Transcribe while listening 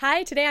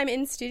Hi, today I'm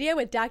in studio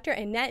with Dr.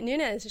 Annette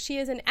Nunez. She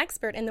is an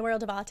expert in the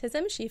world of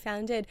autism. She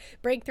founded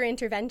Breakthrough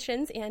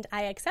Interventions and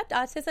I Accept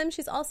Autism.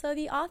 She's also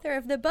the author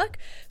of the book,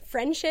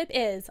 Friendship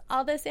Is.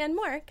 All this and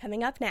more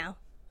coming up now.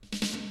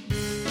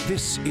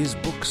 This is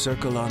Book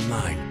Circle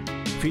Online,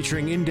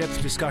 featuring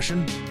in-depth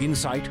discussion,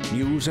 insight,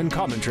 news, and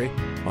commentary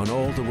on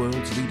all the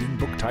world's leading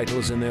book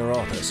titles and their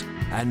authors.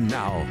 And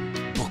now,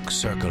 Book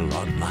Circle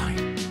Online.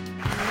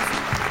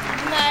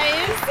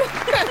 Nice.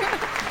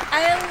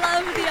 I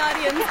love the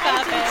audience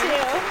clapping.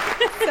 I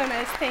do too. So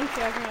nice. Thank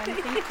you,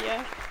 everyone. Thank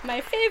you.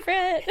 My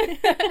favorite.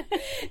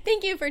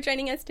 Thank you for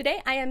joining us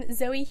today. I am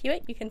Zoe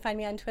Hewitt. You can find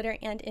me on Twitter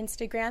and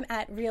Instagram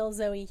at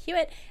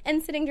RealZoeHewitt.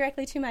 And sitting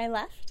directly to my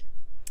left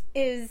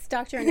is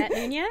Dr. Annette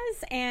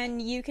Nunez,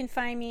 and you can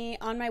find me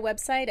on my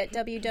website at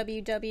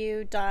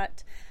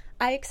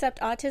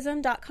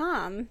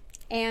www.iacceptautism.com,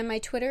 and my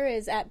Twitter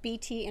is at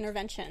BT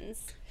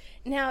Interventions.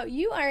 Now,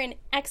 you are an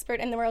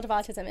expert in the world of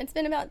autism. It's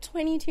been about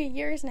 22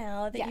 years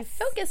now that you've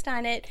focused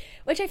on it,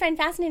 which I find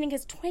fascinating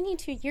because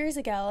 22 years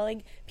ago,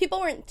 people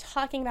weren't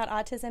talking about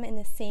autism in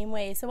the same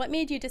way. So what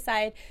made you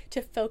decide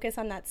to focus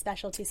on that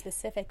specialty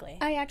specifically?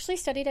 I actually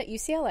studied at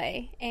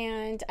UCLA,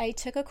 and I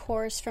took a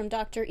course from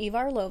Dr.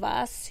 Ivar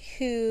Lovaas,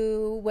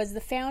 who was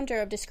the founder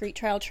of Discrete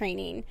Trial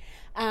Training,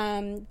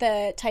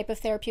 the type of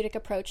therapeutic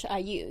approach I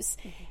use.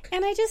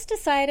 And I just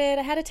decided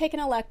I had to take an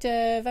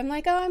elective. I'm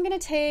like, I'm going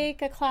to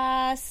take a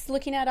class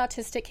looking at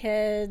autistic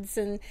kids,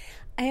 and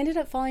I ended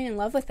up falling in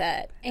love with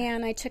it.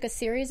 And I took a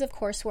series of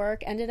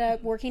coursework, ended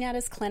up working at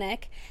his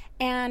clinic,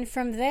 and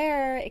from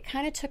there it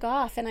kind of took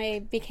off, and I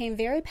became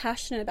very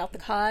passionate about the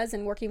cause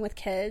and working with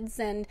kids.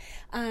 And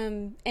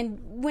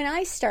when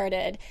I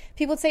started,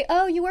 people would say,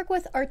 "Oh, you work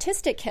with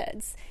artistic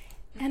kids."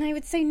 And I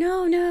would say,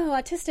 no,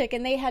 autistic.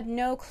 And they had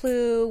no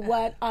clue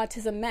what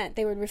autism meant.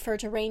 They would refer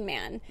to Rain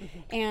Man.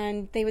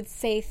 And they would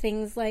say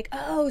things like,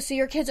 oh, so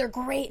your kids are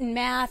great in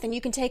math and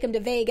you can take them to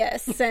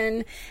Vegas.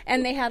 and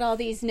they had all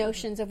these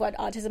notions of what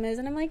autism is.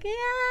 And I'm like, yeah,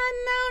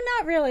 no,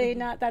 not really.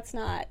 That's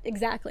not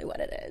exactly what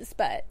it is,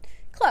 but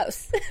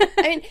close.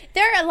 I mean,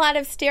 there are a lot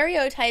of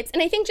stereotypes,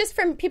 and I think just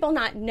from people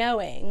not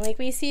knowing,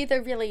 we see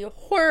the really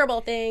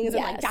horrible things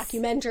and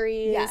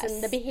documentaries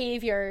and the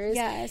behaviors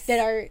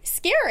that are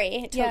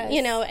scary to,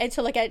 and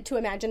to look at, to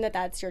imagine that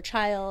that's your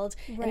child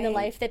and the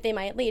life that they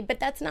might lead. But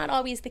that's not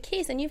always the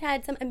case, and you've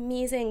had some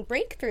amazing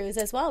breakthroughs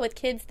as well with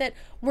kids that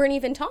weren't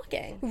even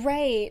talking.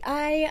 Right.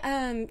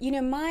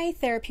 My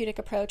therapeutic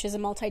approach is a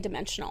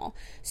multidimensional.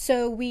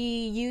 So we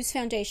use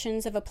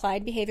foundations of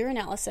applied behavior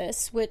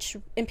analysis, which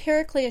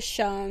empirically is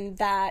shown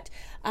that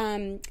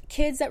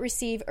kids that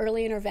receive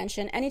early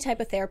intervention, any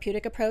type of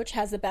therapeutic approach,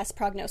 has the best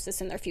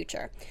prognosis in their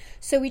future.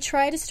 So we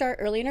try to start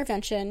early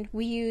intervention.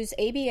 We use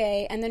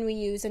ABA, and then we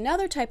use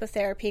another type of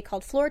therapy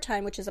called Floor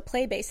Time, which is a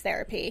play-based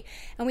therapy.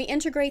 And we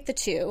integrate the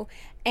two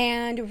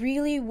and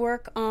really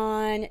work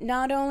on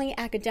not only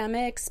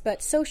academics,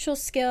 but social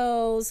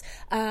skills,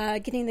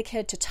 getting the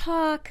kid to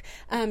talk,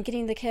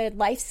 getting the kid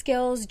life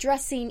skills,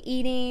 dressing,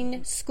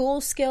 eating,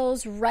 school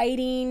skills,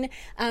 writing,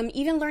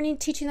 even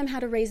teaching them how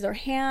to raise their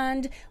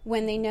hand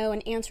when they know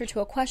an answer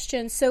to a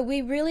question. So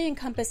we really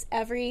encompass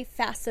every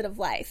facet of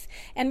life.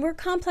 And we're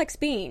complex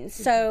beings,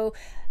 so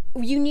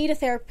you need a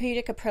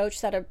therapeutic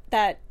approach that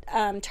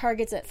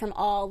targets it from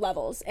all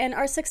levels. And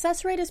our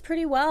success rate is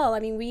pretty well. I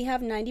mean, we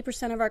have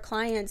 90% of our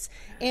clients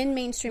in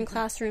mainstream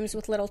classrooms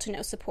with little to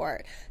no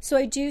support. So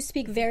I do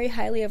speak very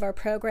highly of our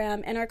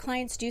program, and our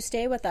clients do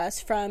stay with us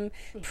from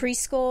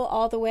preschool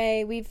all the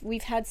way.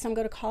 We've had some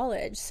go to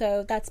college,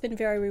 so that's been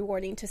very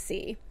rewarding to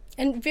see.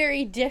 And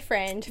very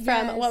different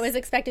from what was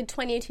expected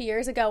 22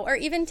 years ago or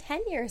even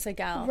 10 years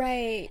ago.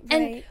 Right.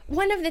 And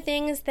one of the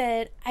things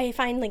that I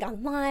find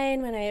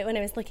online when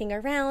I was looking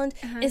around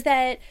is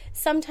that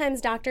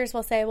sometimes doctors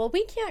will say, well,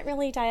 we can't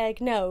really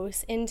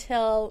diagnose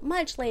until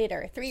much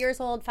later, 3 years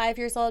old, 5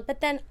 years old.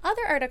 But then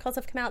other articles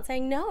have come out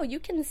saying, no, you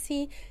can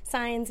see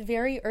signs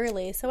very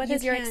early. So what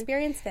has your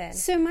experience been?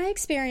 So my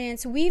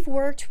experience, we've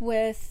worked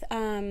with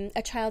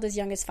a child as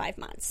young as 5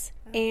 months.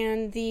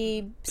 And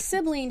the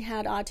sibling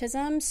had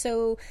autism,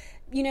 so,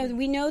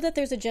 we know that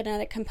there's a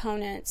genetic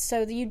component,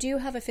 so you do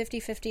have a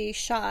 50-50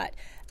 shot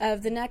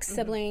of the next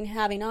sibling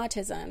having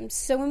autism.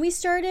 So when we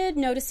started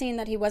noticing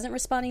that he wasn't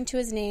responding to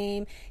his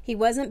name, he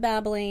wasn't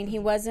babbling, he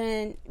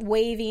wasn't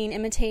waving,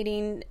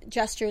 imitating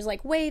gestures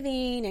like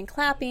waving and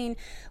clapping,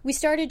 we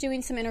started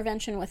doing some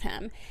intervention with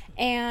him.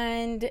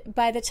 And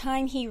by the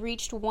time he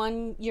reached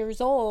 1 year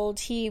old,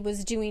 he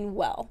was doing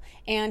well.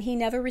 And he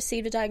never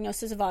received a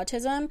diagnosis of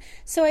autism.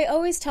 So I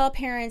always tell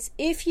parents,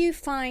 if you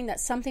find that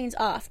something's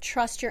off,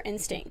 trust your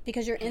instinct,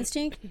 because your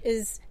instinct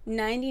is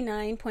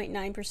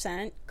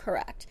 99.9%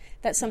 correct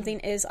that something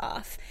is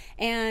off.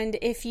 And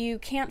if you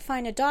can't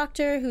find a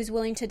doctor who's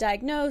willing to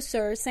diagnose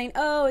or saying,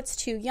 oh, it's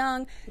too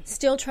young,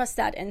 still trust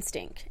that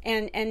instinct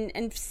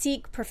and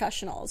seek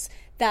professionals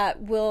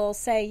that will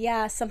say,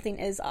 yeah, something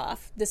is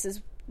off. This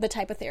is the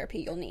type of therapy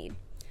you'll need.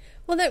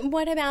 Well, then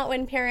what about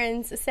when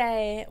parents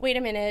say, wait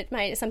a minute,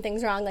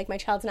 something's wrong, like my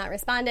child's not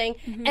responding,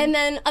 and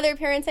then other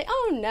parents say,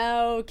 oh,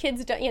 no,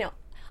 kids don't,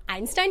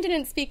 Einstein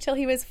didn't speak till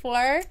he was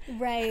 4.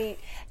 Right.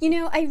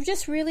 I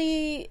just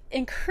really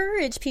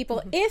encourage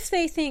people, if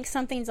they think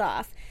something's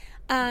off,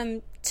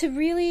 to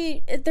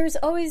really,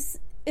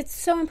 it's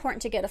so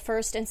important to get a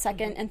first and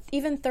second and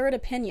even third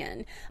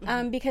opinion,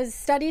 because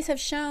studies have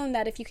shown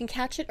that if you can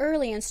catch it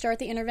early and start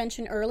the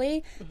intervention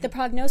early, the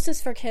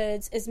prognosis for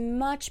kids is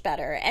much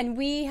better. And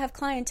we have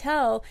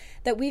clientele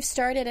that we've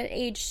started at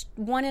age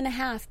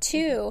 1.5,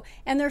 2,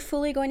 and they're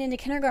fully going into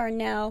kindergarten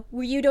now,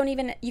 where you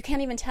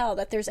can't even tell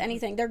that there's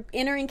anything. They're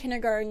entering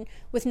kindergarten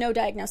with no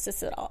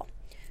diagnosis at all.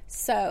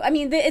 So,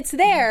 it's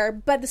there,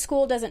 but the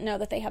school doesn't know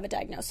that they have a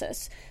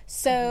diagnosis.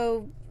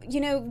 So,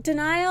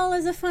 denial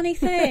is a funny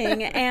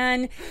thing.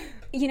 And,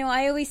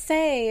 I always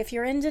say, if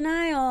you're in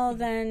denial,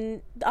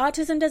 then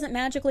autism doesn't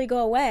magically go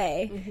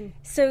away.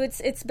 So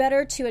it's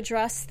better to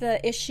address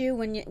the issue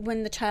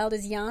when the child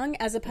is young,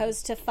 as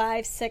opposed to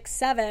 5, 6,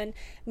 7,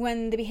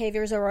 when the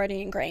behaviors are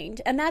already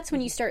ingrained. And that's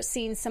when you start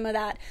seeing some of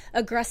that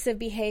aggressive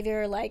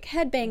behavior, like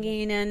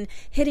headbanging and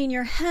hitting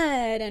your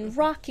head and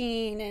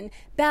rocking and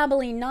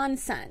babbling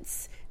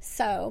nonsense.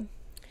 So...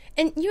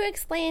 And you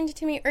explained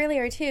to me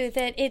earlier, too,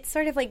 that it's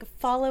sort of like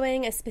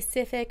following a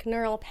specific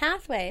neural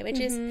pathway, which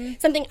is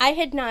something I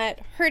had not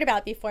heard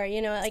about before.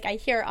 Like I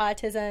hear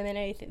autism and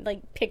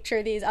I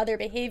picture these other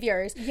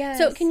behaviors. Yes.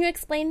 So can you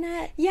explain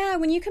that? Yeah,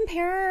 when you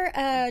compare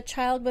a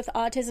child with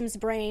autism's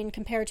brain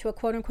compared to a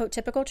quote-unquote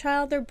typical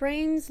child, their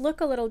brains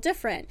look a little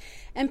different.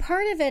 And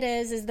part of it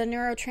is the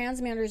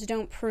neurotransmitters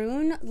don't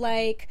prune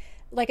like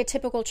a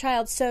typical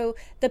child. So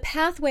the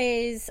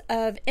pathways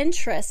of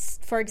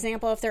interest, for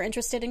example, if they're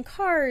interested in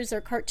cars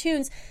or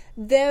cartoons,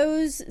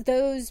 those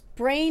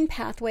brain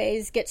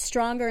pathways get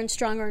stronger and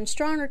stronger and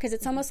stronger, because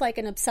it's almost like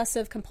an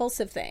obsessive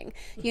compulsive thing.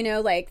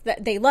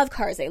 They love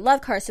cars,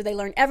 so they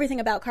learn everything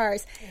about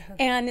cars,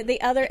 and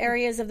the other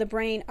areas of the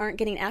brain aren't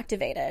getting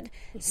activated.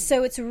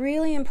 So it's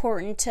really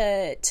important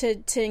to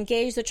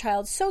engage the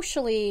child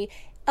socially,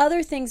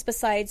 other things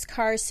besides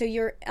cars, so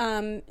you're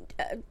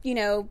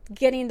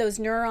getting those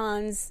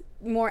neurons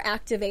more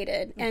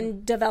activated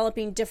and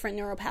developing different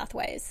neural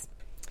pathways,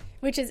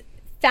 which is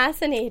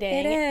fascinating.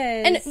 It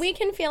is. And we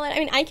can feel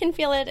it. I can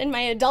feel it in my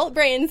adult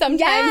brain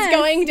sometimes,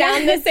 going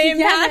down the same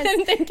path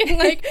and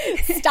thinking,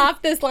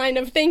 stop this line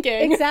of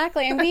thinking.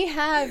 Exactly. And we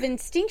have,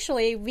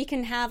 instinctually, we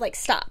can have,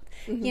 stop.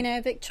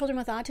 But children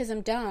with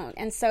autism don't.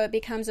 And so it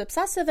becomes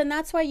obsessive, and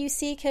that's why you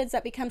see kids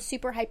that become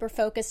super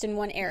hyper-focused in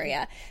one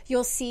area.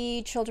 You'll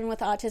see children with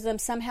autism,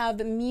 some have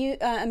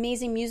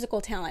amazing musical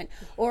talent,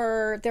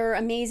 or they're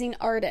amazing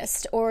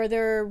artists, or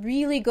they're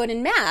really good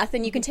in math,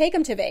 and you can take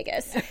them to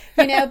Vegas,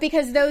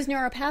 because those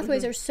neural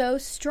pathways are so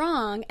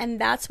strong,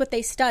 and that's what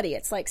they study.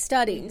 It's like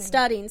studying,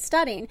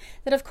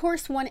 that of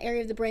course one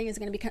area of the brain is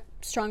going to become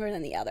stronger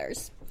than the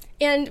others.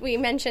 And we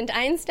mentioned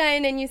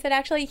Einstein, and you said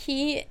actually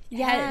he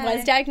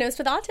was diagnosed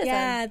with autism.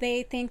 Yeah,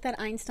 they think that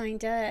Einstein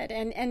did.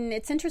 And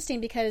it's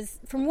interesting because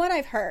from what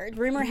I've heard,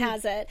 rumor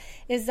has it,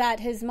 is that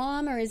his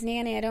mom or his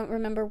nanny, I don't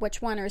remember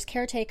which one, or his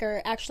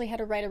caretaker, actually had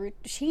to write a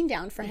routine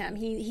down for him.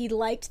 He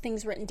liked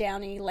things written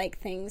down, and he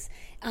liked things,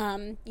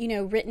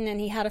 written,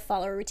 and he had to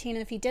follow a routine.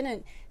 And if he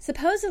didn't,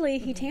 supposedly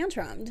he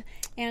tantrumed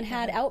and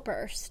had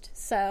outbursts.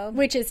 So,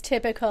 which is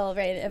typical,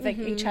 right, of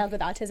a child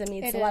with autism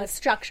needs a lot of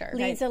structure.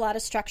 Needs a lot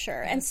of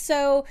structure. And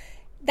so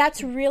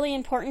that's really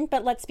important,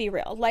 but let's be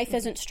real. Life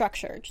isn't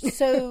structured.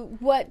 So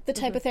what the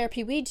type of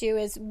therapy we do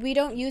is we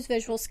don't use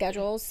visual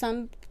schedules.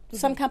 Some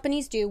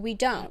companies do. We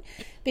don't.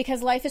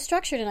 Because life is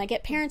structured. And I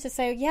get parents that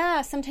say,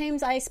 yeah,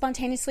 sometimes I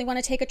spontaneously want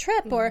to take a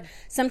trip, or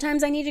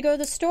sometimes I need to go to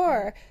the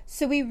store.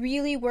 So we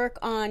really work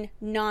on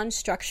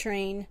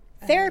non-structuring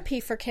therapy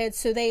for kids,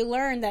 so they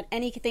learn that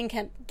anything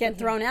can get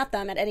thrown at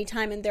them at any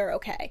time, and they're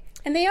okay.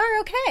 And they are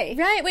okay.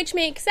 Right, which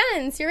makes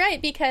sense. You're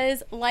right,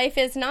 because life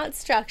is not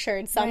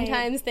structured.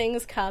 Sometimes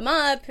things come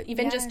up,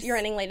 even just you're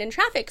running late in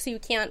traffic, so you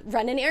can't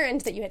run an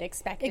errand that you had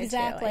expected to.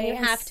 Exactly. And you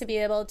have to be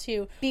able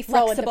to be flexible.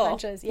 Roll with the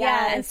punches.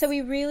 Yeah, and so we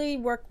really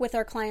work with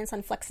our clients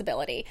on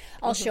flexibility.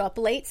 I'll show up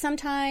late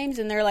sometimes,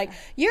 and they're like,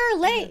 you're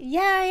late.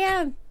 Yeah, I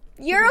am.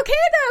 You're okay,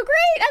 though.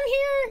 Great.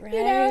 I'm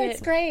here. Right. It's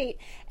great.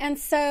 And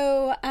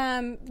so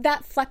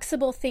that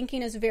flexible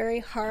thinking is very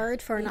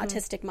hard for an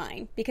autistic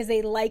mind, because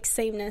they like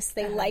sameness.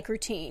 They like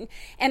routine.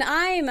 And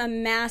I'm a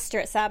master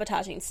at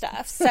sabotaging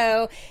stuff.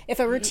 So if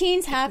a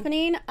routine's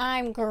happening,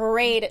 I'm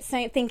great at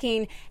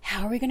thinking,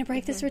 how are we going to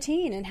break this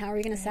routine, and how are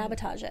we going to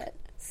sabotage it?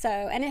 So,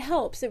 and it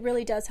helps. It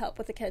really does help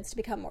with the kids to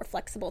become more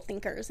flexible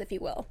thinkers, if you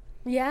will.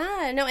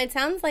 Yeah, no, it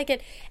sounds like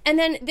it. And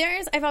then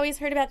I've always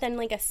heard about then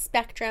a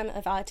spectrum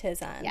of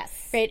autism.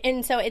 Yes. Right.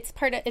 And so is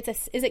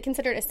it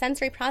considered a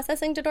sensory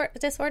processing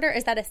disorder? Or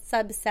is that a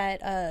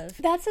subset of?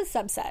 That's a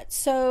subset.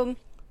 So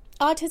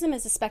autism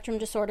is a spectrum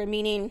disorder,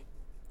 meaning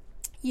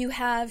you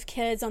have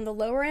kids on the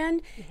lower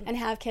end and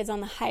have kids on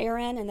the higher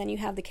end, and then you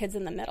have the kids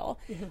in the middle.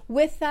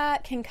 With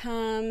that can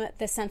come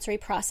the sensory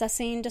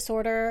processing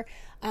disorder,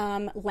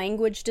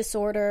 language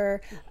disorder,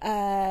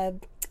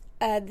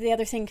 the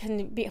other thing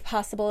can be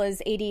possible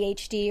is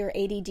ADHD or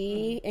ADD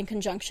in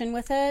conjunction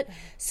with it.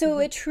 So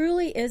it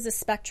truly is a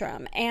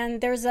spectrum.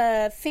 And there's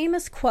a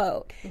famous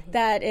quote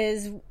that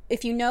is,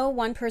 if you know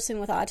one person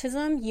with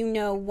autism, you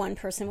know one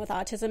person with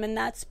autism. And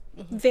that's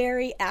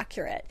very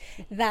accurate,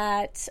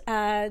 that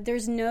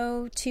there's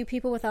no two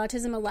people with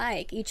autism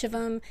alike. Each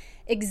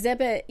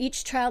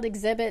child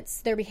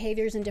exhibits their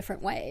behaviors in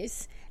different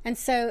ways. And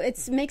so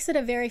it makes it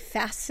a very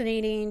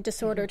fascinating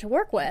disorder to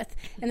work with,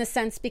 in the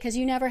sense, because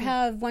you never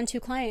have one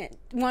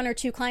or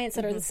two clients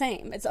that are the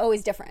same. It's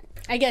always different.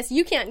 I guess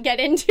you can't get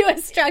into a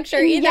structure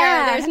either.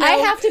 Yeah, I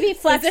have to be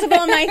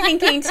flexible in my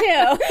thinking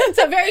too.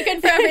 So very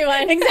good for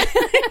everyone.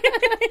 Exactly.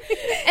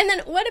 And then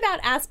what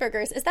about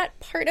Asperger's? Is that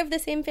part of the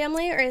same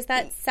family, or is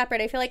that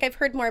separate? I feel like I've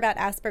heard more about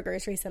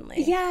Asperger's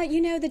recently. Yeah,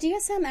 the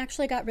DSM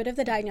actually got rid of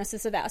the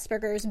diagnosis of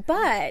Asperger's,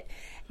 but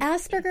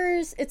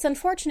Asperger's, it's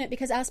unfortunate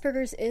because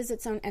Asperger's is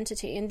its own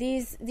entity. And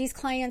these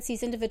clients,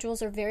 these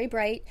individuals are very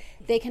bright.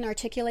 They can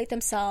articulate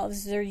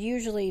themselves. They're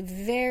usually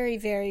very,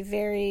 very,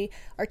 very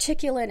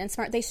articulate and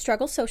smart. They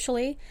struggle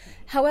socially.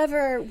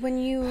 However,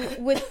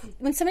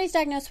 when somebody's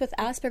diagnosed with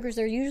Asperger's,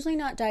 they're usually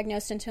not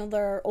diagnosed until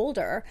they're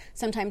older,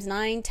 sometimes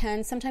 9,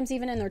 10, sometimes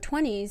even in their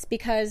 20s,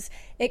 because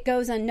it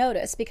goes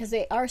unnoticed, because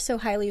they are so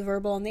highly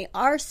verbal and they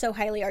are so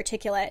highly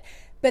articulate.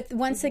 But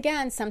once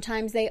again,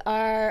 sometimes they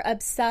are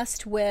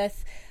obsessed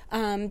with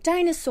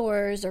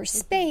dinosaurs or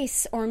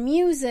space or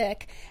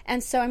music.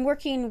 And so I'm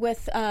working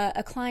with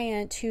a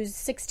client who's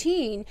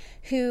 16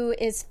 who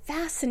is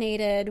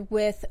fascinated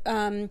with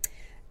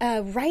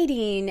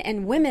writing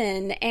and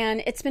women,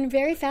 and it's been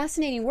very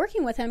fascinating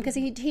working with him, because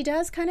he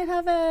does kind of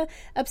have a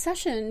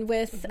obsession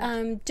with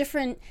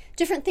different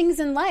things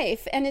in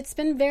life, and it's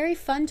been very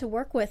fun to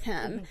work with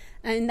him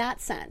in that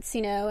sense,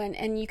 and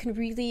I can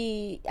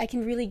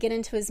really get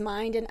into his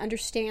mind and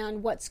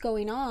understand what's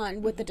going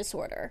on with the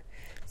disorder.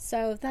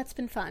 So that's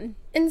been fun.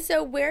 And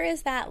so where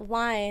is that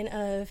line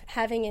of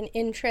having an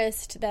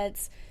interest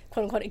that's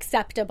quote unquote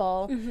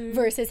acceptable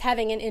versus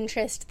having an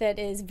interest that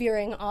is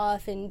veering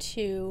off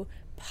into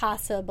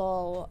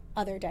possible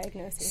other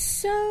diagnoses?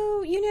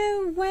 So,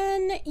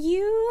 when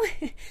you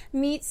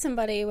meet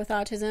somebody with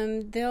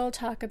autism, they'll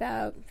talk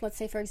about, let's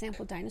say, for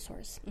example,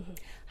 dinosaurs.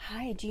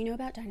 Hi, do you know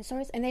about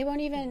dinosaurs? And they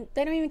don't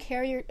even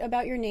care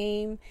about your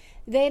name.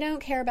 They don't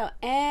care about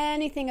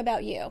anything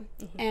about you.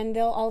 And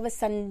they'll all of a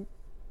sudden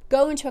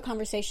go into a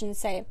conversation and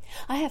say,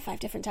 I have 5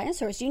 different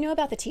dinosaurs. Do you know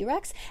about the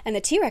T-Rex? And the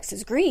T-Rex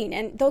is green.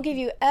 And they'll give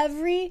you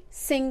every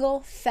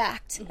single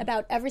fact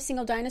about every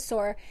single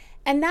dinosaur.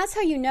 And that's how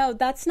you know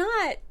that's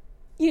not,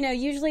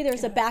 usually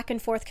there's a back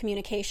and forth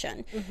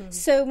communication.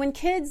 So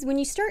when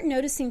you start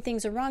noticing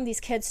things are wrong,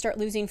 these kids start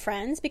losing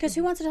friends, because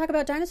who wants to talk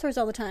about dinosaurs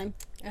all the time?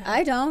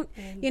 I don't.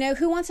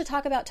 Who wants to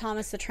talk about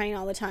Thomas the Train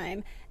all the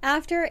time?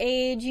 After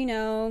age,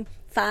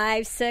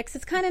 5, 6,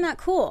 it's kind of not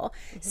cool.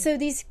 So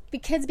these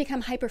kids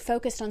become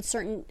hyper-focused on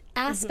certain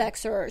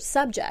aspects or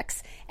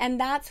subjects, and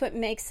that's what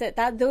makes it,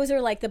 those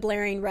are like the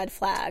blaring red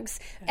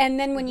flags. And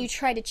then when you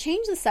try to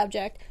change the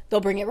subject,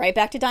 they'll bring it right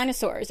back to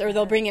dinosaurs, or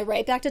they'll bring it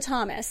right back to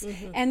Thomas.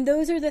 And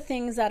those are the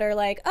things that are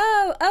like,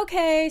 oh,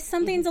 okay,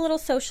 something's a little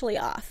socially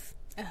off.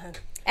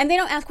 And they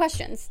don't ask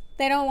questions.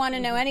 They don't want to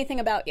know anything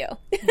about you.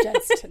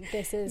 Just,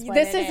 this is what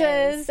it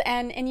is.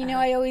 And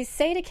I always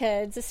say to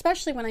kids,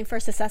 especially when I'm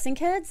first assessing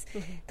kids,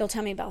 they'll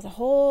tell me about the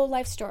whole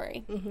life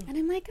story. And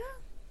I'm like, oh,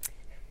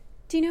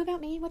 do you know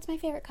about me? What's my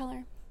favorite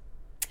color?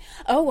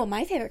 Oh, well,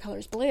 my favorite color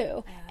is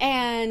blue.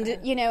 And,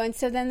 and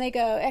so then they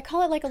go, I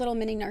call it like a little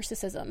mini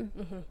narcissism,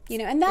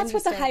 and that's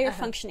with the higher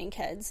functioning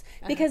kids,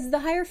 because the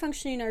higher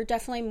functioning are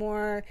definitely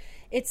more,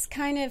 it's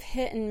kind of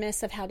hit and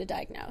miss of how to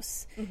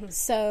diagnose.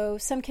 So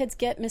some kids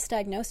get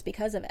misdiagnosed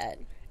because of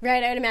it.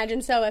 Right, I would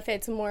imagine so. If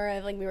it's more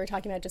of, like we were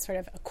talking about, just sort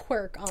of a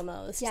quirk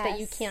almost, that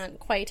you can't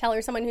quite tell,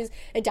 or someone who's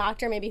a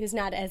doctor maybe who's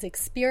not as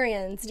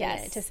experienced in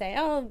it, to say,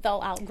 oh,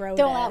 they'll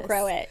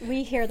outgrow it.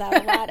 We hear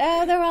that a lot.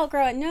 Oh, they'll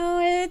outgrow it.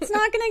 No, it's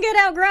not going to get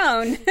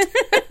outgrown.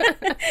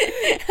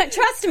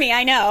 Trust me,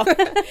 I know.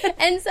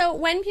 And so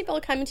when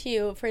people come to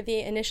you for the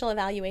initial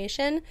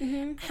evaluation,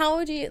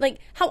 how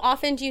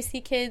often do you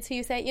see kids who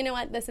you say, you know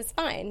what, this is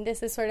fine,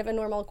 this is sort of a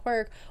normal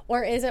quirk,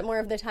 or is it more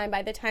of the time,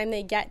 by the time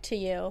they get to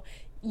you,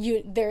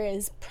 there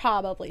is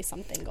probably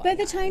something going on? By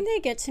the time they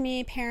get to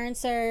me,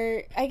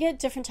 I get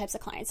different types of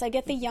clients. I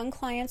get the young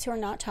clients who are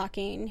not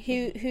talking,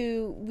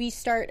 who we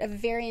start a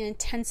very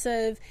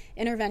intensive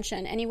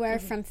intervention, anywhere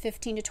from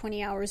 15 to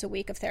 20 hours a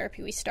week of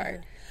therapy we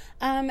start.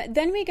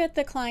 Then we get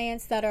the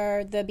clients that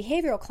are the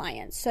behavioral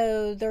clients.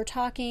 So they're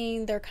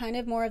talking, they're kind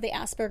of more of the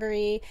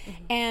Asperger-y,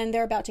 and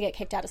they're about to get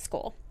kicked out of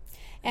school.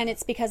 And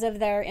it's because of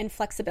their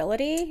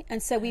inflexibility.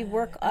 And so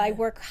I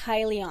work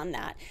highly on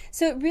that.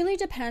 So it really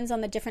depends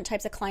on the different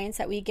types of clients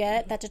that we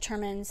get. That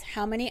determines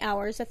how many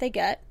hours that they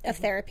get of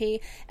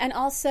therapy, and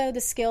also the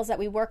skills that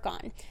we work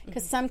on.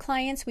 Because some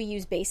clients we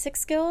use basic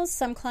skills.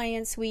 Some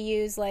clients we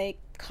use like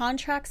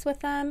contracts with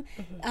them,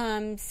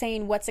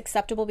 saying what's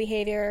acceptable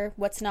behavior,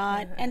 what's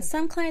not. And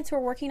some clients were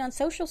working on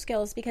social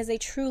skills because they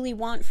truly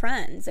want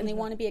friends and they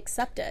want to be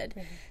accepted.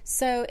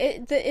 So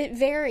it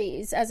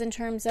varies as in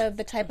terms of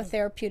the type of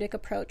therapeutic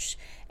approach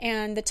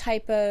and the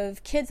type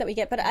of kids that we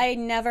get. But I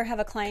never have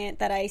a client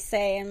that I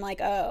say, I'm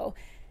like, oh,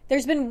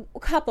 there's been a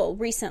couple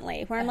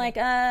recently where I'm like,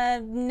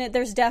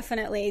 there's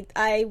definitely,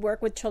 I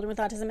work with children with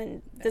autism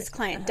and this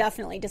client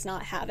definitely does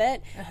not have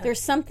it.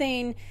 There's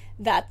something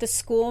that the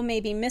school may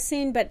be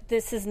missing, but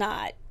this is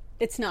not,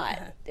 it's not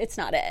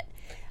it.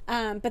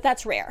 But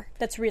that's rare.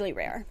 That's really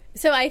rare.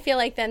 So I feel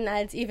like then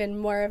that's even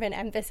more of an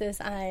emphasis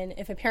on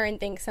if a parent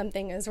thinks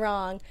something is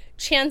wrong,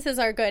 chances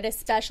are good,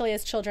 especially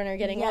as children are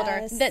getting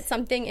older, that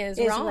something is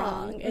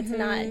wrong. It's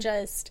not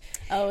just,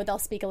 oh, they'll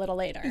speak a little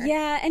later.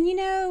 Yeah, and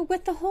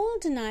with the whole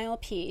denial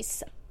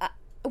piece,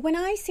 when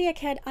I see a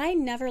kid, I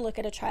never look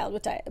at a child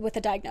with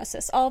a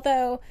diagnosis.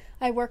 Although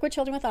I work with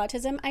children with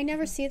autism, I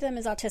never see them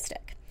as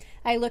autistic.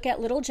 I look at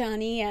little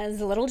Johnny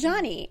as little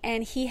Johnny,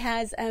 and he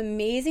has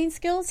amazing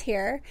skills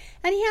here,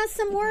 and he has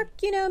some work,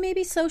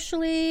 maybe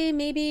socially,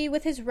 maybe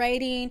with his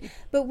writing,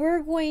 but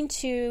we're going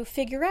to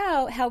figure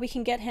out how we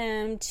can get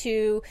him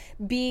to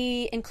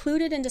be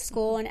included into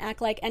school and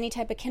act like any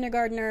type of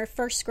kindergartner,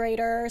 first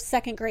grader,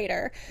 second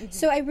grader.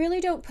 So I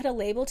really don't put a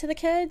label to the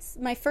kids.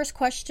 My first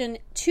question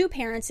to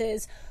parents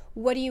is,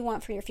 what do you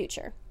want for your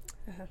future?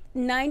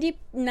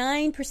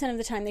 99% of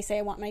the time they say,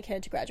 I want my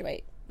kid to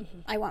graduate.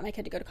 I want my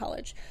kid to go to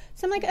college.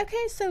 So I'm like,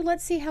 okay, so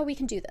let's see how we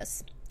can do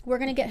this. We're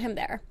going to get him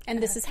there,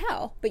 and this is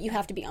how, but you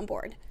have to be on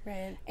board.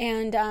 Right.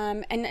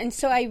 And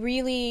so I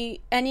really,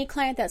 any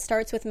client that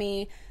starts with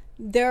me,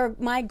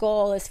 my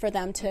goal is for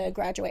them to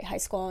graduate high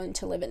school and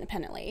to live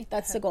independently.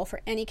 That's the goal for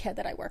any kid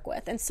that I work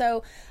with. And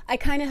so I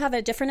kind of have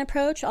a different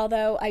approach.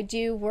 Although I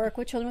do work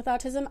with children with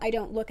autism, I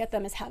don't look at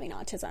them as having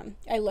autism.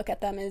 I look at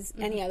them as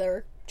any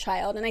other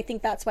child. And I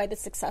think that's why the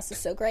success is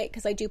so great,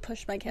 because I do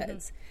push my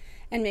kids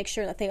and make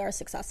sure that they are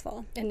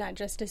successful. And not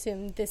just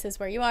assume this is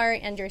where you are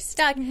and you're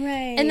stuck.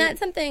 Right. And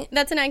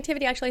that's an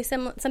activity actually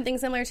something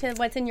similar to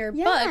what's in your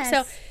book.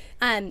 So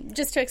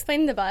just to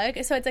explain the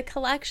book, so it's a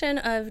collection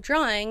of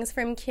drawings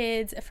from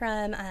kids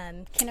from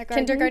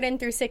kindergarten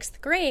through 6th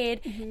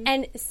grade.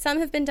 And some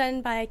have been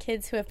done by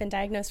kids who have been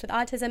diagnosed with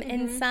autism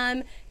and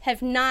some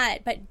have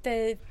not. But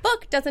the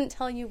book doesn't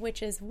tell you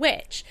which is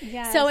which.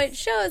 Yes. So it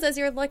shows as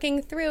you're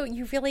looking through,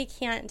 you really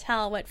can't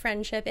tell what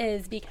friendship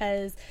is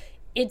because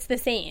it's the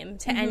same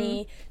to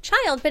any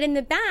child. But in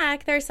the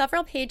back, there are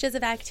several pages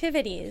of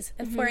activities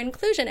for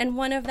inclusion. And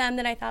one of them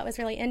that I thought was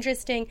really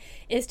interesting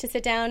is to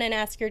sit down and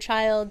ask your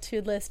child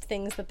to list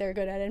things that they're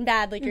good at and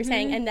bad, like you're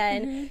saying, and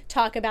then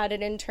talk about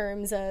it in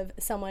terms of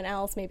someone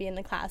else maybe in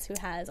the class who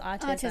has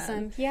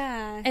autism.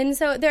 Yeah. And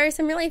so there are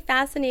some really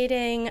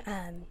fascinating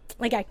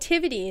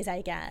activities,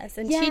 I guess,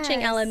 and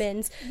teaching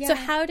elements. Yeah. So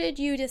how did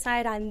you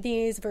decide on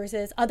these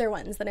versus other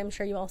ones that I'm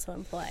sure you also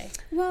employ?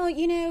 Well,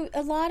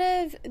 a lot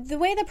of the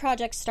way the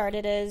project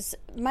started is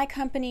my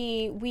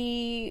company,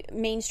 we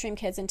mainstream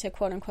kids into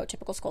quote unquote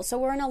typical schools. So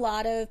we're in a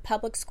lot of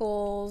public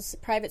schools,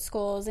 private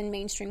schools, and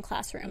mainstream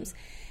classrooms.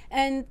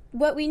 And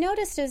what we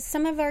noticed is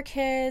some of our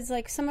kids,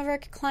 like some of our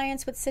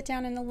clients would sit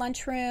down in the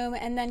lunchroom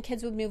and then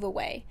kids would move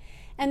away.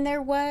 And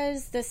there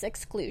was this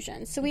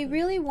exclusion. So we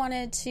really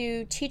wanted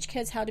to teach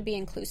kids how to be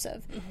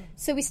inclusive.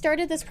 So we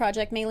started this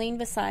project, Maylene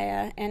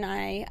Visaya and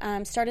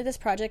I started this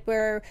project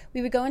where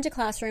we would go into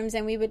classrooms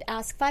and we would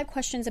ask 5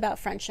 questions about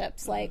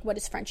friendships, like what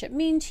does friendship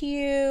mean to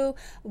you?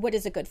 What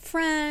is a good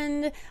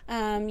friend?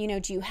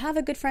 Do you have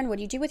a good friend? What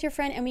do you do with your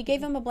friend? And we gave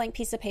them a blank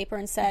piece of paper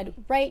and said,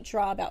 write,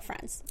 draw about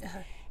friends.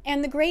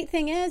 And the great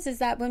thing is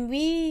that when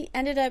we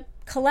ended up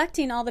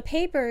collecting all the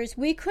papers,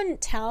 we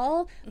couldn't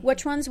tell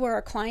which ones were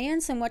our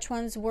clients and which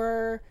ones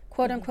were,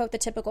 quote unquote, the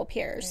typical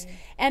peers.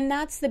 And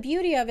that's the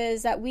beauty of it,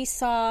 is that we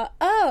saw,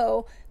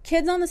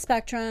 kids on the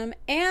spectrum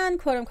and,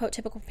 quote unquote,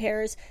 typical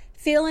peers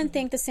feel and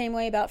think the same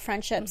way about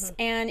friendships.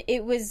 And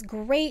it was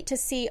great to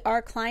see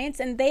our clients,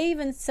 and they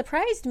even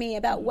surprised me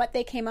about what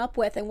they came up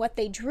with and what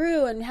they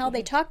drew and how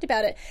they talked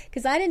about it,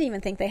 because I didn't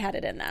even think they had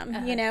it in them,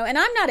 and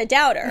I'm not a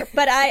doubter,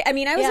 but I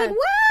was like, wow!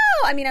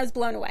 I was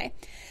blown away.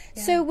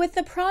 Yeah. So with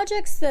the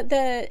projects,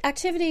 the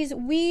activities,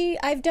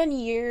 I've done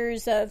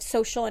years of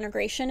social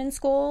integration in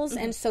schools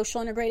and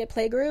social integrated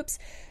playgroups.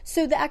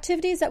 So the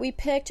activities that we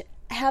picked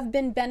have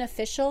been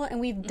beneficial, and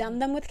we've done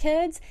them with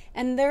kids,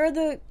 and they're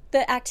the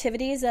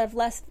activities that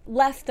have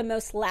left the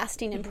most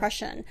lasting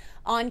impression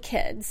on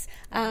kids,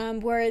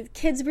 where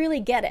kids really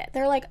get it.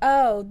 They're like,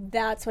 oh,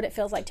 that's what it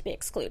feels like to be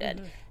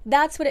excluded.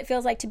 That's what it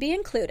feels like to be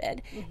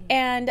included.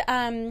 And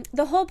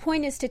the whole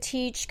point is to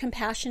teach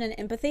compassion and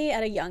empathy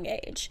at a young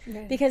age,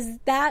 because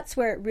that's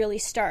where it really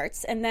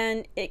starts. And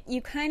then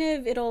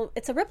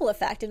it's a ripple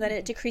effect, and then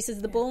it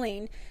decreases the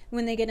bullying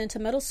when they get into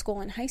middle school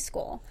and high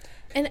school.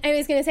 And I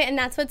was going to say, and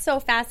that's what's so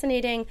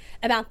fascinating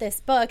about this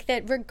book,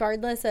 that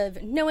regardless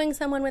of knowing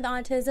someone with with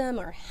autism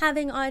or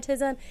having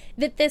autism,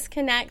 that this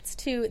connects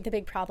to the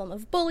big problem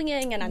of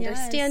bullying and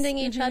understanding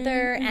each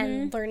other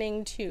and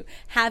learning to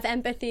have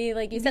empathy.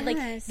 Like you said,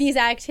 like these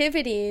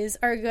activities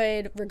are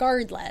good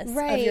regardless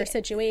of your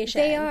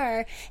situation. They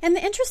are. And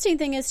the interesting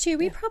thing is, too,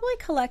 we probably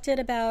collected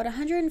about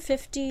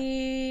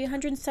 150,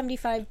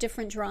 175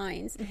 different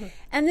drawings.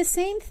 And the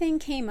same thing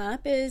came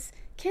up is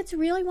kids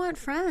really want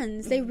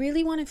friends. They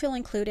really want to feel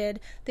included.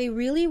 They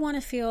really want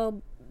to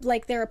feel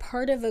like they're a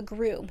part of a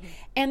group.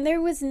 And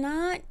there was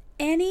not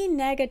any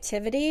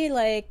negativity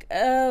like,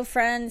 oh,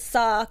 friends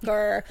suck,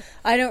 or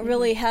I don't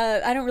really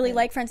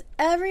like friends.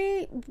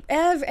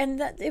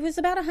 It was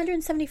about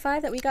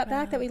 175 that we got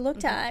back that we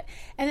looked at,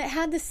 and it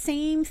had the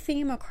same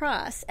theme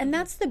across. And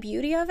that's the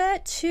beauty of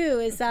it too,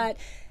 is that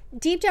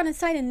deep down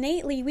inside,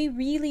 innately, we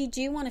really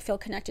do want to feel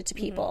connected to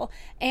people.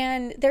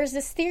 And there's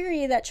this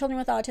theory that children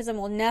with autism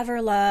will never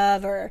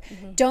love or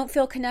don't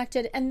feel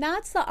connected. And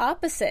that's the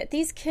opposite.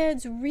 These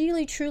kids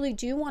really, truly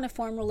do want to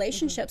form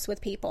relationships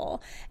with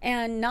people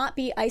and not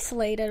be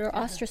isolated or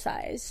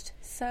ostracized.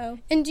 So,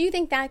 and do you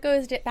think that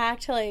goes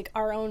back to like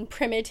our own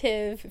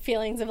primitive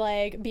feelings of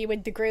like be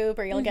with the group,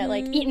 or you'll get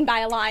like eaten by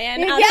a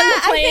lion out on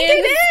the plains? I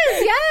think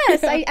it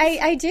is. Yes,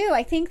 I do.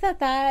 I think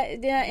that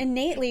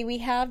innately we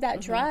have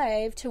that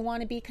drive to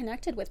want to be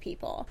connected with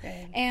people,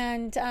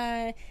 and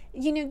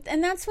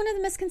and that's one of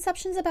the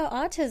misconceptions about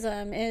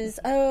autism is,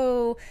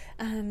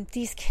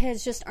 these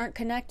kids just aren't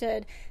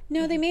connected.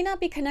 No, they may not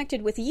be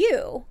connected with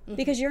you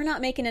because you're not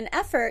making an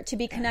effort to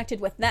be connected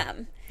with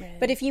them.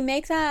 But if you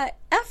make that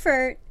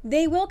effort,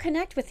 they will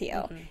connect with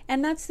you.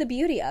 And that's the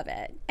beauty of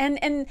it.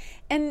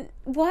 And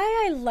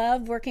why I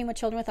love working with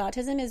children with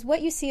autism is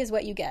what you see is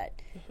what you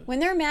get. When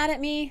they're mad at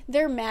me,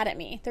 they're mad at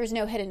me. There's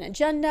no hidden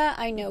agenda.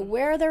 I know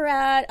where they're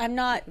at. I'm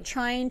not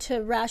trying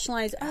to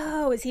rationalize,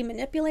 is he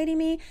manipulating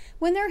me?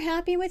 When they're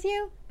happy with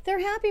you, they're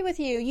happy with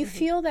you. You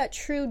feel that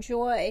true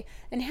joy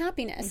and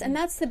happiness. And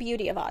that's the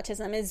beauty of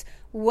autism, is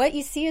what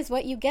you see is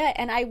what you get.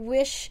 And I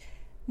wish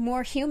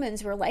more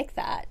humans were like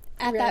that,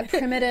 at that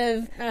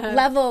primitive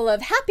level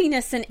of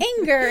happiness and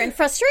anger and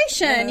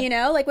frustration.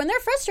 Like when they're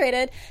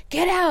frustrated,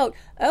 get out.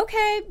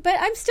 Okay, but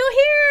I'm still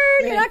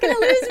here. You're not going to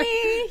lose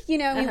me.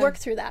 We work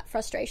through that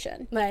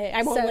frustration. Right.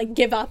 I won't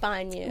give up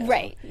on you.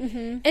 Right.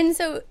 And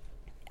so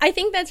I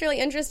think that's really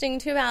interesting,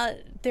 too, about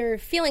their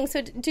feelings.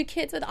 So do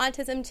kids with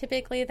autism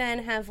typically then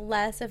have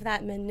less of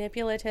that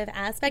manipulative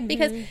aspect?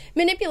 Because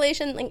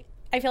manipulation,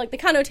 I feel like the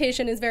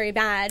connotation is very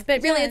bad,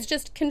 but really it's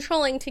just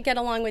controlling to get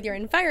along with your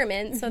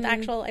environment. So the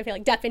actual, I feel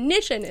like,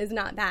 definition is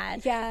not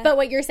bad. Yeah. But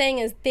what you're saying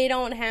is they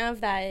don't have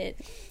that.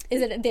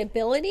 Is it the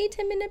ability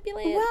to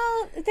manipulate?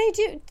 Well, they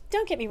do.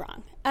 Don't get me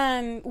wrong.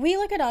 We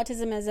look at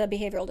autism as a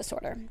behavioral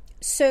disorder.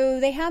 So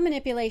they have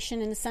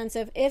manipulation in the sense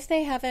of if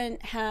they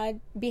haven't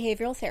had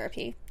behavioral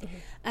therapy,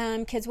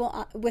 kids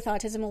with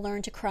autism will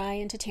learn to cry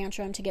and to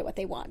tantrum to get what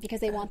they want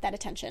because they want that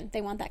attention.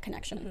 They want that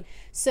connection.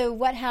 So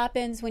what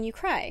happens when you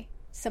cry?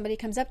 Somebody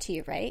comes up to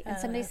you, right? And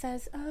somebody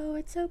says, oh,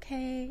 it's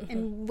okay.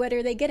 And what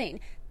are they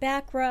getting?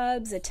 Back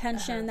rubs,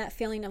 attention, that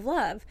feeling of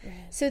love.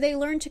 So they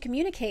learn to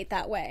communicate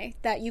that way,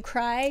 that you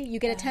cry, you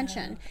get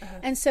attention.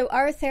 And so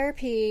our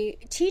therapy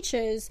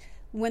teaches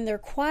when they're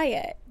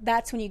quiet,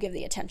 that's when you give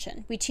the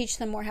attention. We teach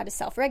them more how to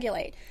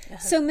self-regulate.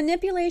 So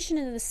manipulation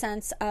in the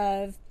sense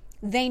of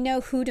they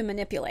know who to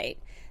manipulate.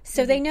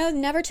 So they know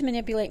never to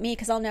manipulate me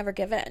because I'll never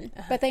give in.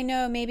 But they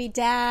know maybe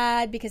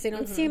dad because they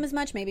don't see him as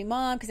much, maybe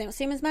mom because they don't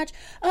see him as much.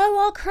 Oh,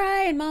 I'll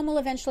cry and mom will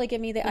eventually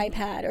give me the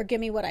iPad or give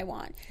me what I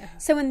want.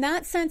 So in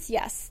that sense,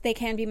 yes, they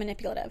can be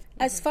manipulative.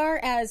 As far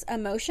as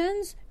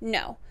emotions,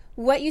 no.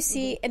 What you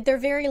see, they're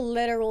very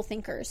literal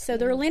thinkers, so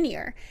they're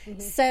linear.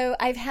 So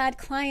I've had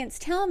clients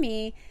tell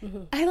me,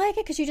 I like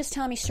it because you just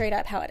tell me straight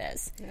up how it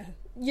is.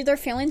 Their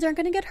feelings aren't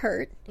going to get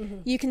hurt.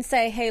 You can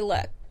say, hey,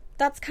 look,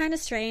 that's kind of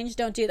strange.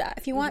 Don't do that.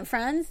 If you want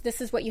friends, this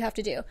is what you have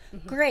to do.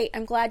 Great.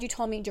 I'm glad you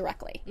told me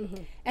directly.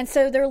 And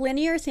so they're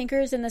linear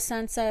thinkers in the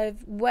sense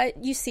of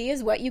what you see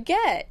is what you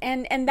get.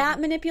 And that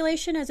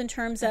manipulation is in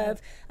terms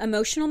of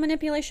emotional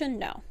manipulation,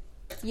 no.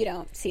 You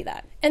don't see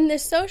that. And the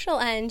social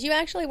end, you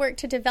actually work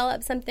to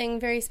develop something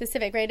very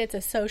specific, right? It's a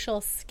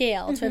social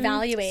scale to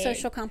evaluate.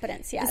 Social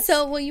competence, yes.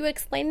 So will you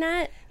explain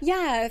that?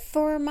 Yeah.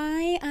 For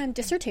my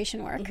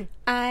dissertation work,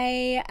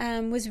 I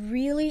was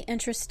really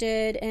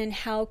interested in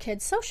how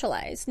kids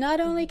socialize. Not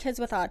only kids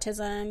with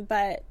autism,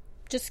 but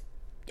just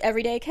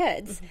everyday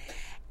kids.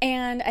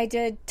 And I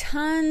did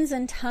tons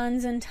and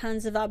tons and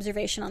tons of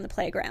observation on the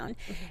playground.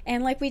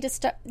 And like we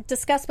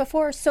discussed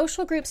before,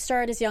 social groups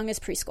start as young as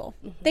preschool.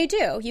 They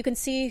do. You can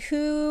see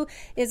who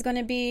is going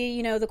to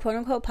be, the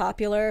quote-unquote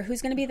popular,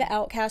 who's going to be the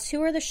outcast,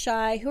 who are the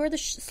shy, who are the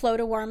slow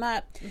to warm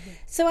up.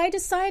 So I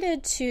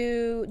decided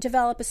to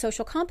develop a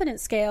social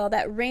competence scale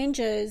that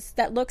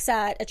looks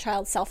at a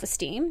child's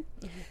self-esteem,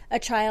 a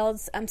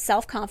child's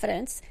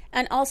self-confidence,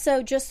 and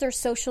also just their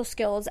social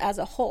skills as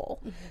a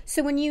whole.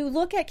 So when you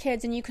look at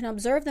kids and you can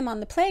observe them on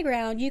the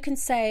playground, you can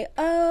say,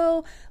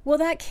 oh, well,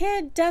 that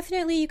kid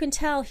definitely, you can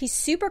tell he's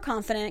super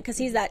confident because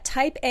he's that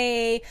type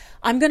A,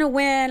 I'm going to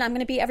win, I'm going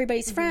to be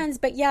everybody's friends,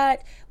 but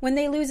yet when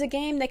they lose a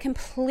game, they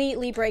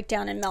completely break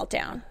down and melt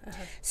down.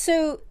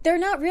 So they're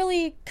not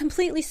really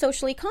completely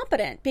socially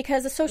competent,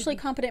 because a socially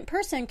competent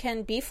person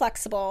can be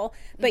flexible,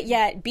 but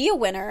yet be a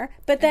winner,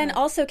 but then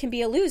also can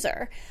be a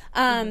loser,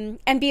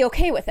 and be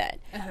okay with it.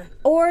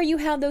 Or you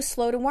have those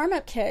slow to warm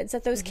up kids,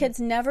 that those kids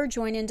never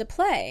join into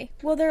play.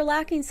 Well, they're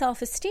lacking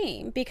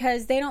self-esteem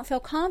because they don't feel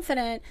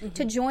confident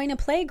to join a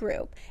play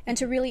group and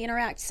to really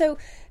interact. So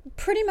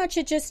pretty much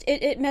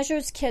it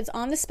measures kids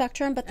on the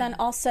spectrum, but then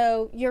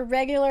also your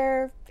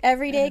regular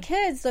everyday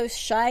kids, those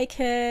shy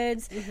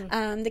kids,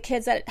 the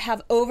kids that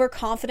have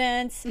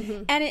overconfidence,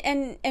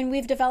 and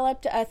we've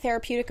developed a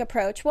therapeutic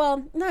approach.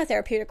 Well, not a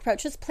therapeutic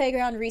approach, just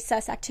playground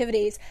recess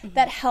activities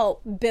that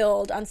help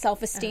build on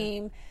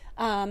self-esteem,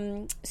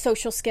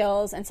 social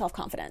skills, and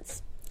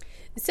self-confidence.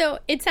 So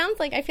it sounds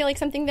like, I feel like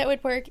something that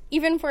would work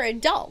even for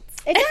adults.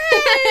 It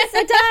does.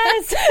 It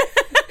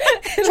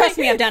does. Trust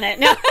me, I've done it.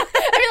 No.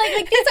 I mean,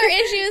 like these are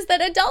issues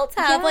that adults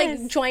have,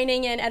 like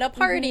joining in at a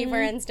party, for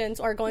instance,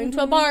 or going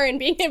to a bar and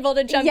being able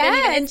to jump in.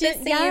 It's the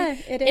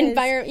same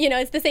environment. You know,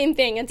 it's the same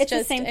thing. It's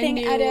just the same thing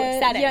a new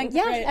setting.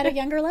 At a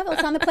younger level.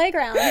 It's on the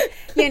playground.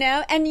 You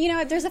know, and you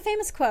know, there's a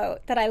famous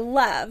quote that I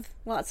love.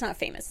 Well, it's not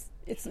famous.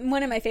 It's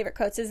one of my favorite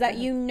quotes. Is that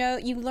you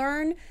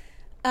learn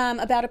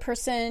about a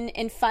person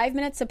in 5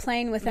 minutes of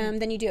playing with them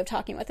than you do of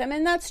talking with them.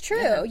 And that's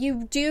true.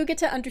 You do get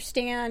to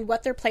understand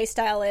what their play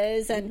style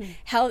is and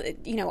how,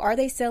 you know, are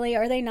they silly?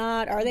 Are they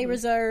not? Are they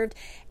reserved?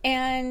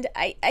 And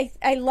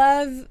I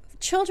love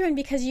children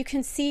because you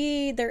can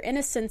see their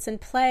innocence in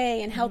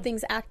play and how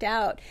things act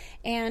out.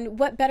 And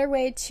what better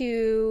way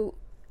to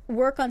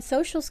work on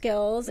social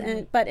skills,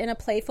 but in a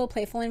playful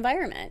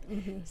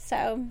environment.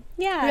 So,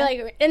 yeah.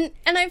 You're like, and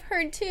I've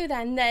heard, too,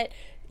 then, that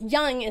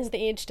young is the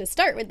age to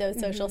start with those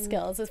social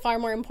skills is far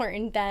more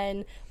important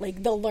than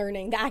like the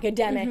learning, the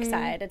academic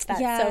side. It's that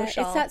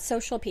social. It's that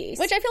social piece,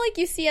 which I feel like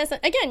you see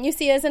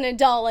as an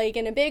adult, like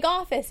in a big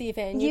office.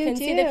 Even you can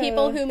see the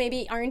people who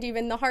maybe aren't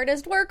even the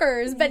hardest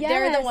workers, but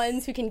they're the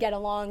ones who can get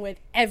along with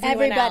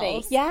everybody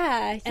else.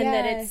 And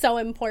that it's so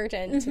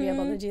important to be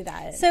able to do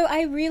that. So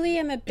I really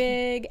am a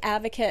big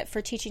advocate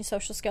for teaching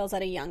social skills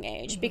at a young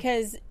age,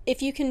 because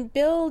if you can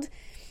build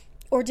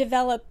or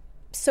develop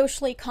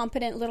socially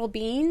competent little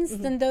beings,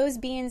 then those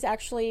beings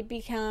actually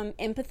become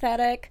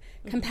empathetic,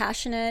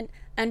 compassionate,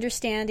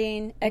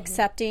 understanding,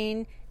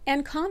 accepting,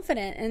 and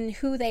confident in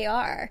who they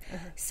are.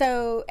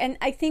 So, and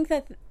I think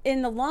that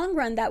in the long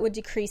run, that would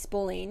decrease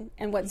bullying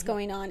and what's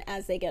going on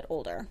as they get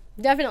older.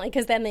 Definitely,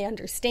 because then they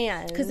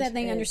understand.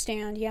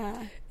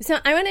 So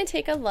I want to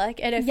take a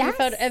look at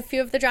a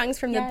few of the drawings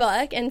from the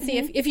book and see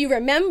if you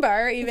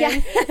remember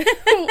even.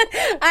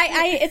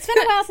 It's been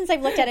a while since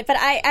I've looked at it, but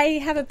I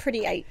have a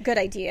pretty good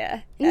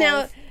idea.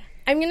 Now,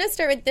 I'm going to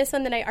start with this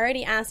one that I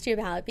already asked you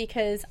about,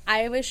 because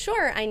I was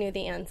sure I knew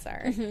the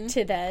answer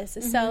to this.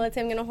 So let's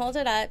say I'm going to hold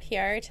it up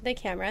here to the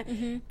camera.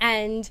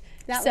 And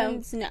that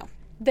one's no.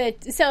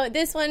 So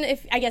this one,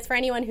 I guess for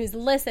anyone who's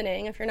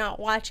listening, if you're not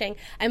watching,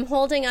 I'm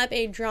holding up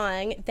a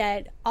drawing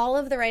that all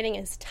of the writing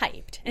is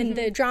typed. And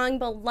the drawing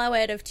below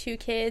it of two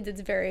kids,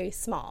 it's very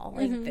small.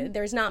 Like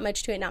there's not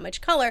much to it, not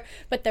much color,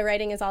 but the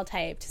writing is all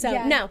typed. So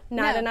no,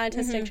 not an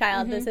autistic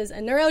child. This is a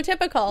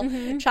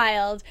neurotypical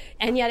child,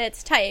 and yet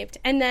it's typed.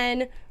 And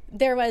then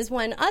there was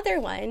one other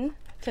one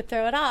to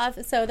throw it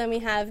off. So then we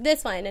have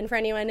this one. And for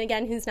anyone,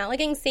 again, who's not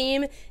looking,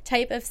 same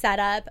type of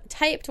setup,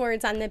 typed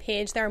words on the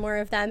page. There are more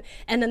of them.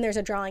 And then there's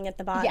a drawing at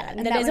the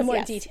bottom. That is a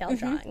more detailed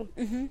drawing.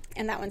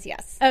 And that one's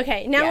yes.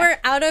 Okay. Now we're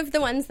out of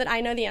the ones that I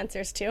know the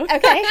answers to.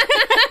 Okay.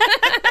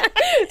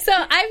 So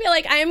I feel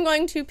like I am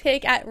going to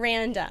pick at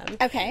random.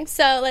 Okay.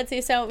 So let's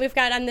see. So we've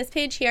got on this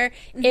page here,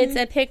 it's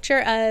a picture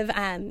of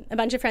a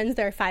bunch of friends.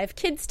 There are 5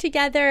 kids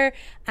together.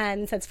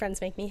 It says,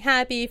 friends make me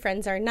happy.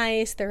 Friends are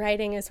nice. The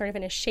writing is sort of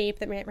in a shape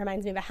that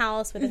reminds me of a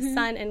house with a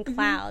sun and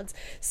clouds.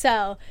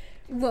 So,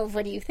 well,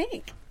 what do you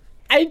think?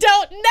 I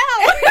don't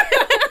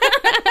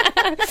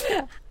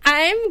know.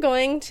 I'm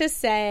going to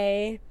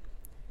say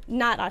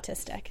not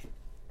autistic.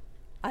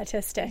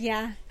 Autistic.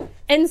 Yeah.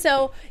 And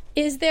so,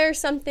 is there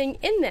something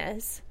in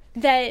this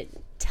that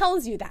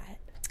tells you that?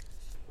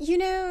 You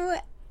know,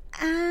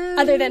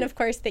 other than, of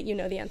course, that you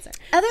know the answer.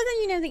 Other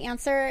than you know the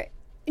answer,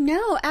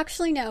 no,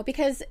 actually no,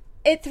 because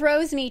it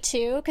throws me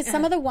too, because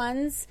some of the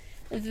ones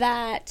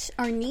that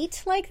are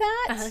neat like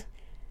that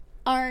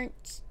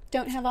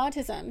don't have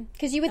autism,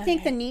 because you would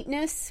think the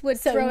neatness would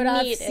throw it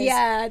off.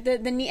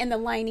 The neat and the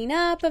lining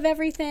up of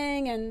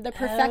everything and the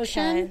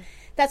perfection.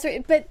 That's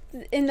right. But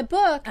in the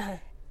book,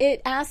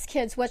 it asks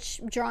kids, which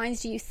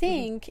drawings do you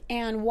think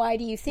and why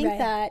do you think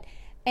that,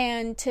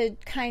 and to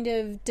kind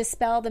of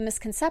dispel the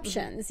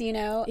misconceptions, you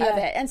know, of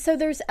it. And so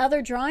there's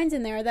other drawings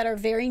in there that are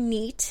very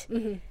neat,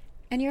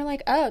 and you're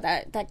like, oh,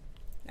 that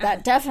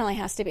That definitely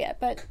has to be it,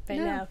 but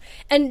no.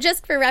 And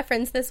just for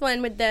reference, this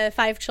one with the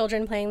 5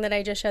 children playing that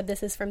I just showed,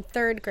 this is from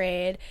 3rd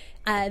grade.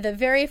 The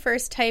very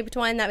first typed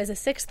one, that was a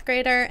 6th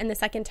grader, and the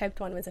second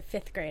typed one was a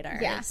 5th grader.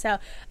 Yeah. So,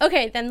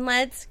 okay, then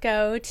let's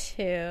go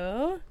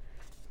to...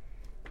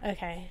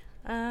 Okay.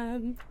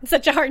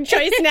 Such a hard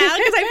choice now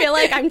because I feel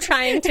like I'm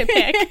trying to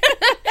pick.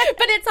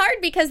 But it's hard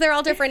because they're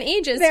all different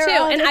ages, too.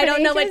 And I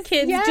don't know what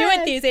kids do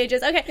at these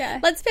ages. Okay,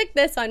 let's pick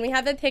this one. We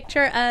have a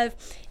picture of...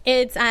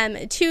 It's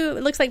 2,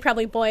 looks like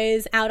probably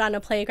boys out on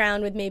a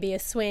playground with maybe a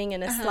swing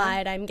and a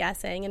slide, I'm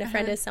guessing. And a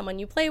friend is someone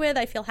you play with.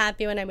 I feel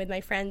happy when I'm with my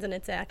friends, and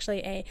it's actually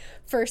a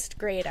 1st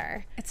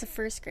grader. It's a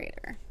 1st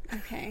grader.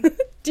 Okay.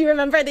 Do you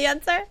remember the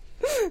answer?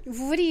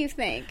 What do you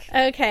think?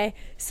 Okay.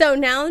 So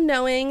now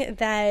knowing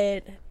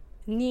that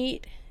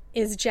neat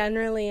is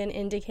generally an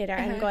indicator,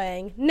 I'm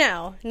going,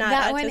 no, not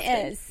that autistic. One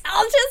is.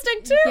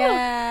 Autistic, too.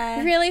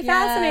 Yeah. Really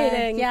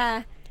fascinating.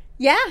 Yeah.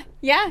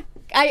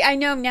 I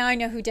know now. I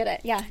know who did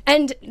it. Yeah.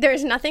 And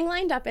there's nothing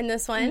lined up in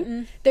this one.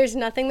 Mm-mm. There's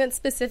nothing that's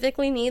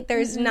specifically neat.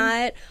 There's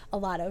not a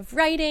lot of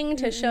writing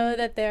to show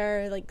that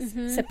they're like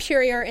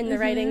superior in the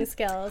writing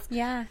skills.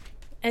 Yeah.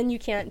 And you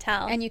can't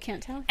tell. And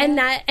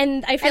yeah.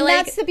 And I feel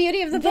like that's the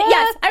beauty of the book.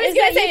 Yes, I was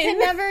going to say you can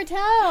never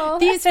tell.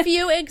 These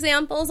few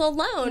examples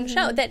alone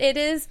show that it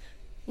is.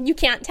 You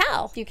can't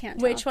tell. You can't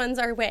tell which ones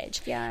are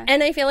which. Yeah.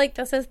 And I feel like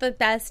this is the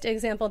best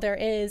example there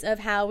is of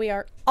how we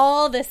are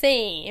all the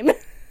same.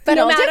 But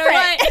no all matter different.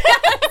 what.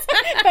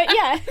 But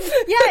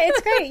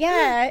it's great.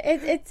 Yeah,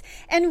 it's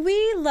and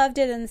we loved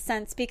it in the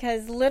sense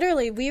because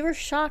literally we were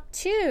shocked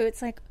too.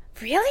 It's like,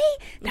 really?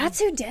 That's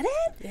who did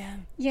it? Yeah.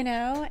 You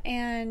know,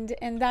 and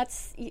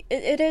that's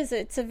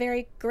it's a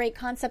very great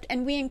concept,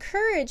 and we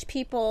encourage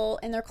people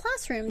in their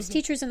classrooms,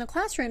 teachers in the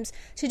classrooms,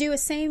 to do a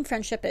same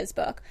Friendship Is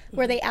book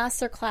where they ask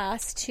their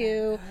class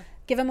to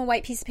give them a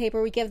white piece of paper.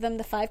 We give them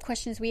the 5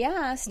 questions we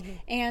asked,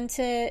 and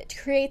to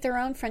create their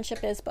own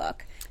Friendship Is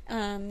book.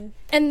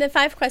 And the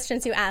 5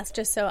 questions you asked,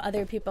 just so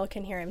other people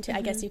can hear them too.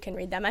 I guess you can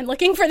read them. I'm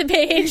looking for the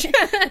page.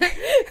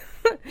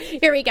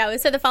 Here we go.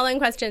 So the following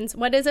questions: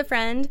 what is a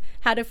friend?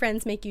 How do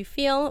friends make you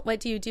feel? What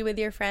do you do with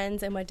your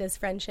friends? And what does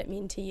friendship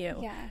mean to you?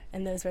 Yeah.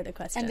 And those were the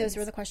questions. And those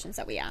were the questions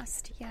that we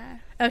asked. Yeah.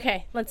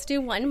 Okay, let's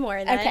do one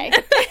more then. Okay.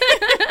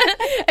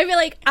 I feel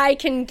like I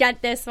can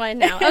get this one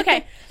now.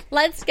 Okay,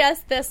 let's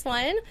guess this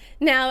one.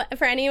 Now,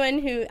 for anyone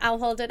who, I'll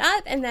hold it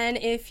up, and then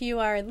if you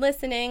are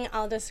listening,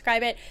 I'll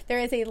describe it. There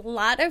is a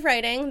lot of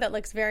writing that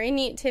looks very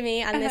neat to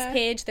me on this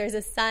page. There's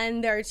a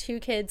sun. There are 2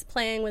 kids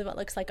playing with what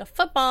looks like a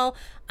football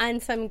on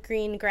some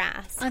green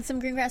grass. On some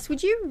green grass.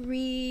 Would you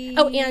read?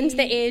 Oh, and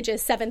the age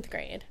is 7th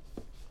grade.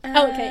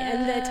 Okay,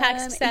 and the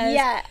text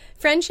says,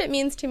 friendship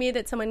means to me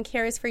that someone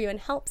cares for you and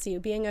helps you.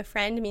 Being a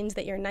friend means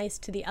that you're nice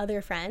to the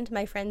other friend.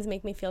 My friends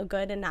make me feel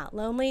good and not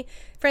lonely.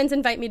 Friends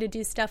invite me to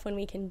do stuff when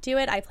we can do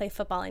it. I play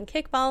football and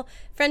kickball.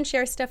 Friends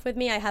share stuff with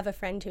me. I have a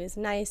friend who is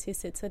nice, who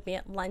sits with me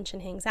at lunch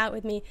and hangs out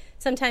with me.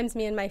 Sometimes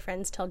me and my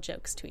friends tell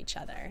jokes to each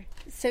other.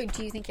 So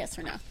do you think yes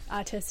or no?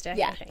 Autistic,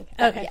 yeah. I think.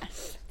 Okay. Yeah.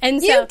 And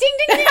so, you ding, ding,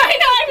 ding. I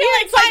know, I feel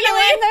like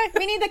finally.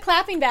 We need the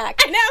clapping back.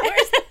 I know, we're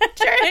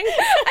cheering.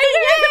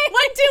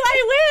 What do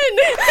I win?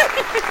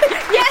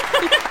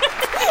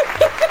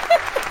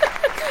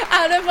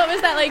 Out of, what was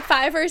that, like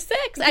 5 or 6?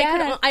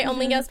 Yeah. I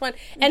only guessed one.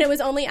 And it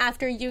was only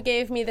after you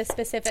gave me the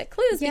specific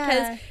clues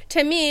because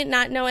to me,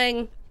 not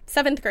knowing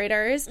 7th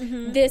graders,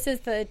 this is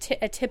a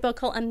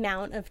typical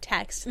amount of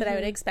text that I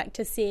would expect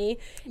to see.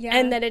 Yeah.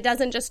 And that it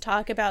doesn't just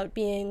talk about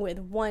being with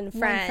one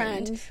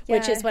friend.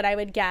 Which is what I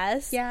would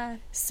guess. Yeah.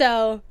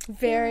 So,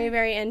 very,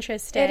 very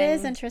interesting. It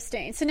is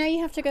interesting. So now you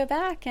have to go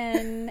back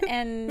and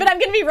But I'm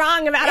going to be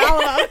wrong about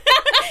all of them.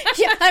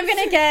 Yeah, I'm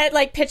going to get,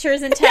 like,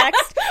 pictures and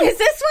text. Is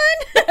this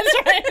one? That's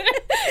right.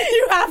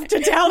 You have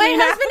to tell me.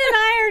 My husband and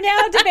I are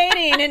now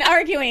debating and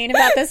arguing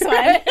about this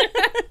one.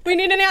 We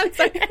need an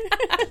answer.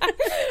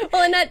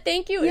 Well, Annette,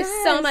 thank you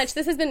so much.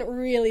 This has been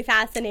really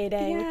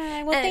fascinating.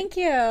 Yeah, well, thank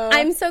you.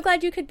 I'm so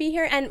glad you could be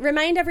here. And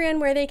remind everyone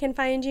where they can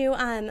find you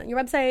on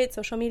your website,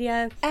 social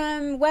media.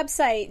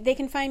 Website. They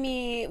can find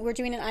me. We're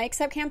doing an I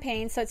Accept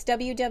campaign, so it's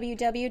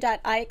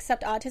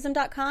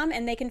www.iacceptautism.com,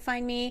 and they can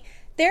find me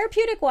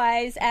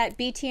therapeutic-wise at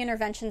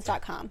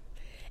btinterventions.com.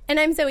 And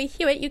I'm Zoe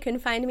Hewitt. You can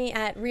find me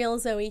at Real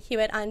Zoe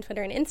Hewitt on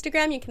Twitter and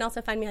Instagram. You can also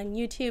find me on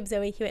YouTube,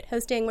 Zoe Hewitt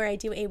Hosting, where I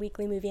do a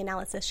weekly movie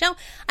analysis show.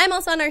 I'm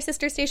also on our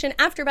sister station,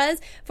 AfterBuzz,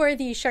 for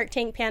the Shark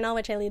Tank panel,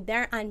 which I lead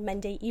there on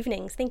Monday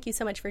evenings. Thank you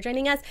so much for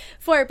joining us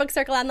for Book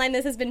Circle Online.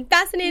 This has been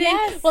fascinating.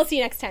 Yes. We'll see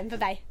you next time.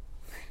 Bye-bye.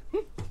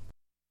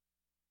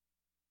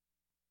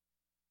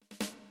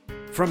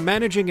 From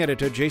Managing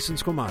Editor Jason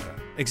Squamata,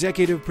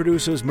 Executive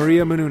Producers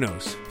Maria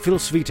Menounos, Phil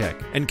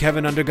Svitek, and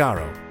Kevin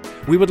Undergaro,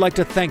 we would like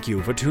to thank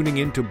you for tuning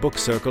in to Book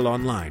Circle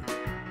Online.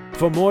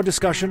 For more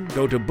discussion,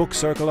 go to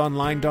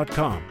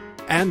bookcircleonline.com.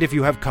 And if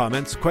you have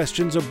comments,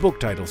 questions, or book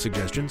title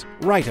suggestions,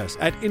 write us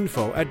at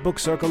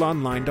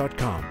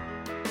info@bookcircleonline.com.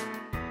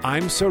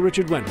 I'm Sir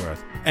Richard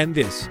Wentworth, and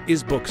this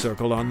is Book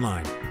Circle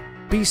Online.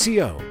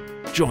 BCO,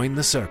 join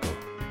the circle.